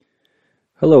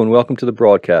Hello and welcome to the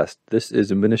broadcast. This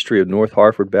is a ministry of North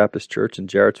Harford Baptist Church in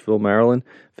Jarrettsville, Maryland.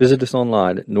 Visit us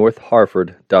online at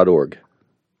northharford.org.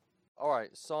 All right,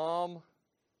 Psalm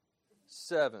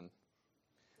 7.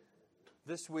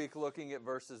 This week, looking at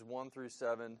verses 1 through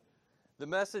 7. The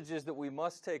message is that we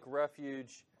must take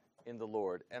refuge in the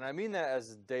Lord. And I mean that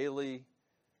as a daily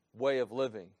way of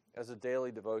living, as a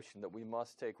daily devotion, that we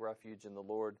must take refuge in the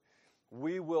Lord.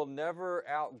 We will never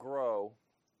outgrow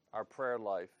our prayer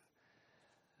life.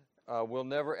 We'll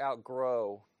never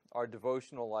outgrow our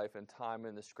devotional life and time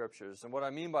in the Scriptures. And what I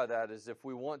mean by that is if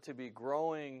we want to be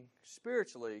growing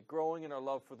spiritually, growing in our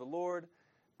love for the Lord,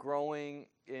 growing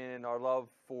in our love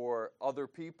for other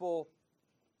people,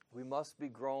 we must be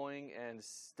growing and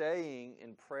staying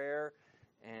in prayer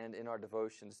and in our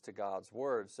devotions to God's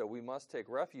Word. So we must take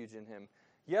refuge in Him.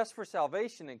 Yes, for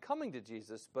salvation and coming to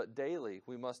Jesus, but daily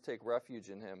we must take refuge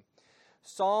in Him.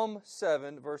 Psalm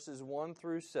 7, verses 1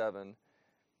 through 7.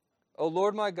 O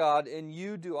Lord my God, in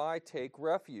you do I take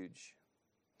refuge.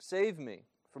 Save me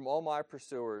from all my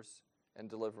pursuers and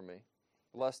deliver me.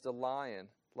 Lest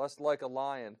like a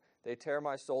lion, they tear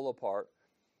my soul apart,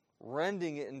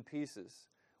 rending it in pieces,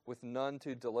 with none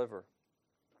to deliver.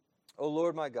 O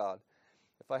Lord my God,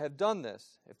 if I have done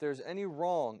this, if there is any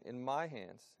wrong in my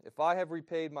hands, if I have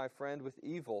repaid my friend with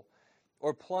evil,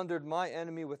 or plundered my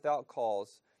enemy without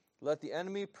cause, let the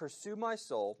enemy pursue my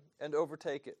soul and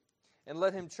overtake it. And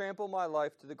let him trample my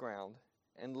life to the ground,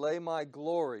 and lay my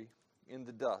glory in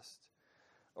the dust.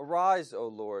 Arise, O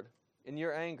Lord, in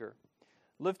your anger.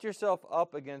 Lift yourself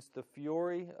up against the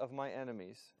fury of my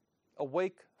enemies.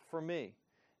 Awake for me.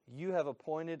 You have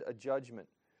appointed a judgment.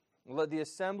 Let the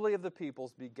assembly of the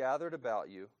peoples be gathered about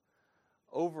you.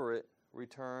 Over it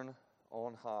return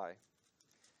on high.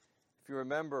 If you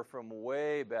remember from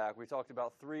way back, we talked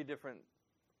about three different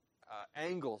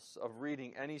angles of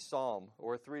reading any psalm,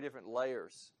 or three different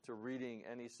layers to reading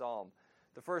any psalm.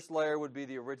 The first layer would be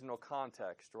the original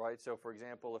context, right? So, for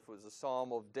example, if it was a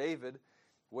psalm of David,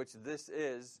 which this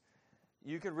is,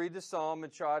 you could read the psalm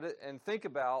and try to think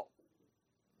about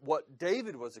what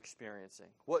David was experiencing,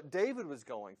 what David was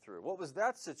going through. What was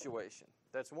that situation?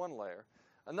 That's one layer.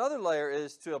 Another layer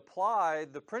is to apply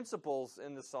the principles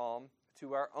in the psalm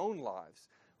to our own lives,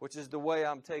 which is the way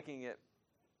I'm taking it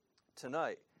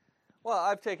tonight. Well,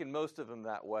 I've taken most of them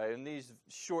that way. In these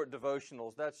short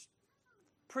devotionals, that's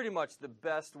pretty much the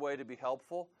best way to be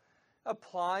helpful.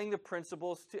 Applying the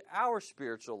principles to our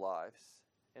spiritual lives,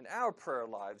 and our prayer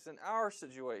lives, and our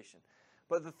situation.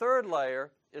 But the third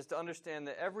layer is to understand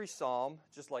that every psalm,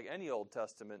 just like any Old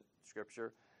Testament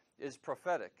scripture, is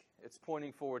prophetic. It's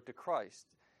pointing forward to Christ.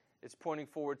 It's pointing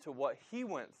forward to what He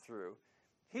went through.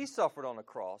 He suffered on a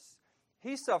cross.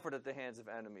 He suffered at the hands of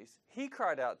enemies. He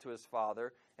cried out to His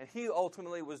Father, and He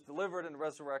ultimately was delivered in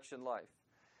resurrection life.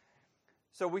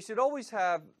 So we should always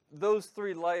have those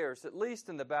three layers, at least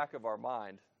in the back of our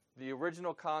mind. The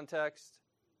original context,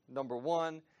 number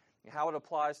one, and how it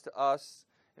applies to us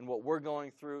and what we're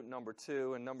going through, number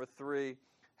two. And number three,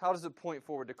 how does it point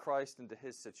forward to Christ and to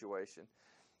His situation?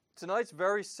 Tonight's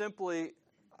very simply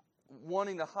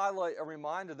wanting to highlight a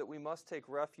reminder that we must take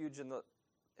refuge in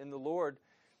the Lord.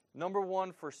 Number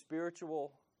one, for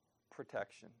spiritual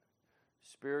protection.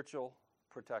 Spiritual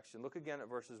protection. Look again at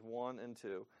verses 1 and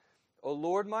 2. O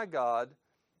Lord my God,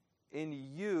 in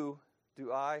you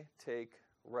do I take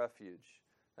refuge.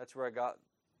 That's where I got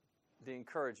the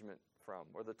encouragement from,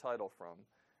 or the title from.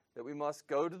 That we must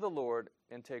go to the Lord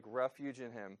and take refuge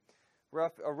in Him.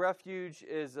 A refuge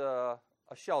is a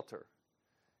shelter.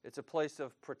 It's a place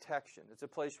of protection. It's a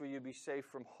place where you be safe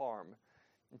from harm.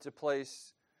 It's a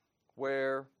place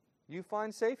where you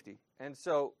find safety. And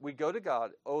so we go to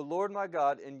God. O Lord my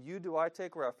God, in you do I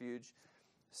take refuge.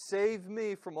 Save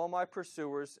me from all my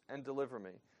pursuers and deliver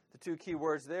me. The two key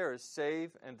words there is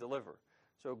save and deliver.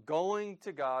 So going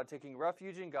to God, taking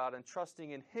refuge in God, and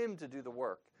trusting in Him to do the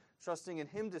work. Trusting in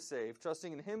Him to save.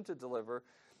 Trusting in Him to deliver.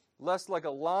 Lest like a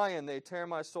lion they tear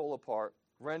my soul apart,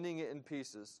 rending it in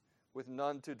pieces, with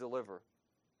none to deliver.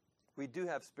 We do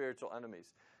have spiritual enemies.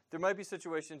 There might be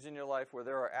situations in your life where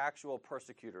there are actual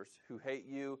persecutors who hate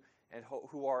you and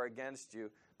who are against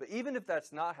you. But even if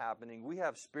that's not happening, we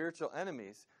have spiritual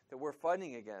enemies that we're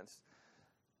fighting against.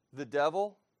 The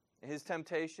devil and his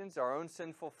temptations, our own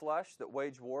sinful flesh that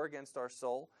wage war against our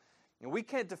soul. And we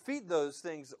can't defeat those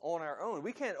things on our own.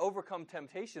 We can't overcome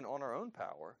temptation on our own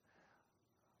power.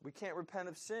 We can't repent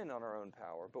of sin on our own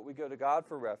power. But we go to God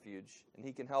for refuge, and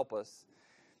He can help us.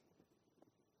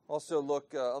 Also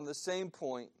look on the same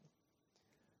point,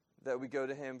 that we go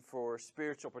to Him for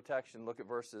spiritual protection. Look at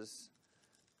verses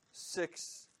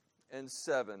 6 and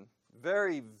 7.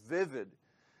 Very vivid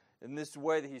in this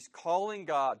way that he's calling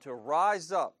God to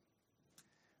rise up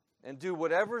and do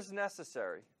whatever's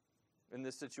necessary in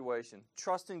this situation,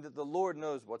 trusting that the Lord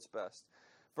knows what's best.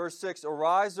 Verse 6,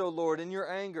 arise, O Lord, in your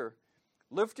anger.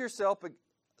 Lift yourself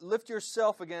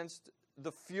against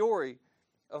the fury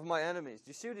of my enemies. Do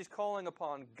you see what he's calling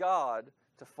upon God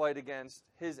to fight against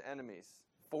his enemies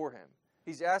for him?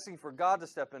 He's asking for God to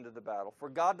step into the battle, for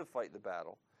God to fight the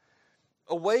battle.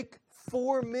 Awake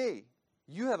for me.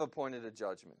 You have appointed a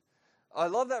judgment. I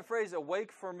love that phrase,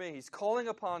 awake for me. He's calling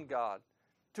upon God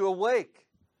to awake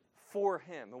for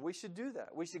him. And we should do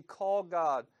that. We should call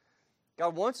God.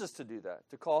 God wants us to do that,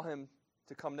 to call him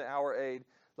to come to our aid.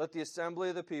 Let the assembly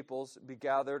of the peoples be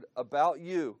gathered about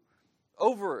you.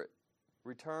 Over it,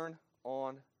 return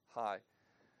on high.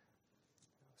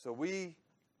 So we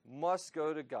must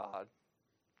go to God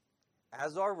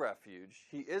as our refuge.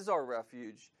 He is our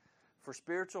refuge for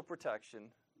spiritual protection.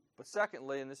 But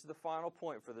secondly, and this is the final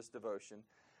point for this devotion,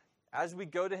 as we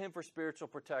go to him for spiritual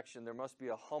protection, there must be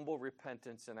a humble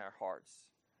repentance in our hearts.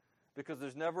 Because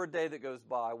there's never a day that goes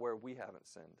by where we haven't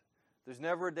sinned. There's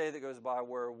never a day that goes by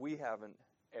where we haven't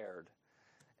erred.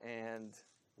 And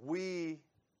we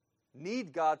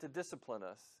need God to discipline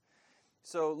us.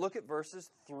 So look at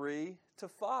verses 3 to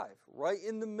 5. Right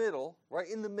in the middle, right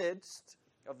in the midst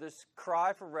of this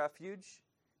cry for refuge,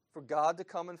 for God to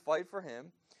come and fight for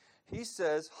him, he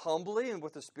says, humbly and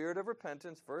with a spirit of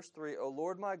repentance, verse 3, O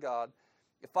Lord my God,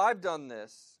 if I've done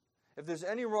this, if there's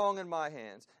any wrong in my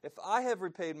hands, if I have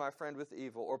repaid my friend with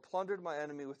evil or plundered my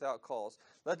enemy without cause,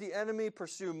 let the enemy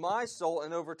pursue my soul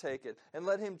and overtake it, and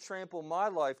let him trample my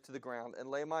life to the ground and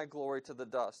lay my glory to the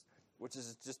dust, which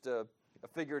is just a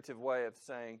figurative way of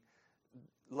saying,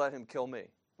 let him kill me.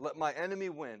 Let my enemy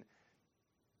win.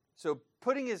 So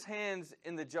putting his life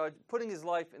in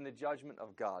the judgment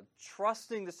of God,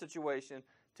 trusting the situation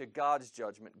to God's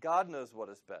judgment. God knows what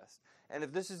is best. And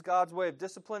if this is God's way of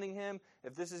disciplining him,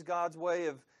 if this is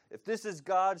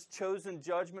God's chosen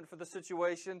judgment for the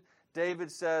situation,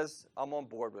 David says, I'm on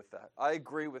board with that. I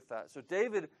agree with that. So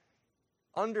David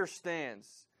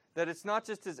understands that it's not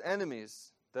just his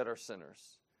enemies that are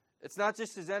sinners. It's not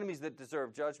just his enemies that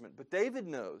deserve judgment. But David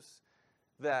knows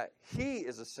that he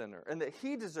is a sinner and that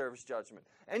he deserves judgment.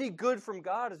 Any good from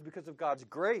God is because of God's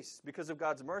grace, because of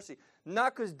God's mercy,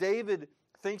 not because David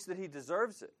thinks that he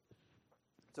deserves it.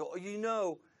 So you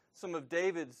know some of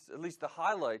David's, at least the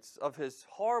highlights of his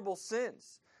horrible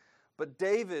sins. But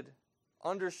David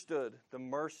understood the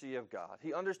mercy of God.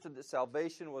 He understood that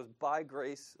salvation was by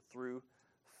grace through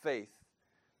faith.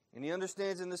 And he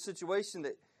understands in this situation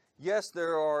that, yes,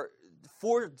 there are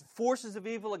forces of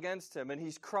evil against him, and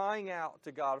he's crying out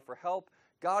to God for help.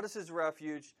 God is his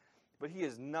refuge, but he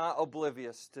is not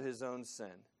oblivious to his own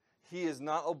sin. He is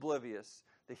not oblivious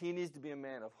that he needs to be a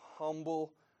man of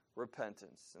humble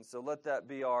repentance. And so let that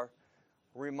be our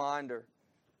reminder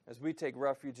as we take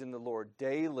refuge in the Lord,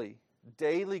 daily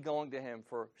going to him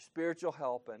for spiritual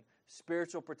help and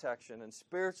spiritual protection and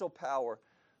spiritual power.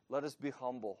 Let us be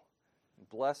humble.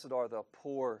 Blessed are the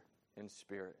poor in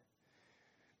spirit.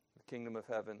 The kingdom of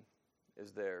heaven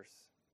is theirs.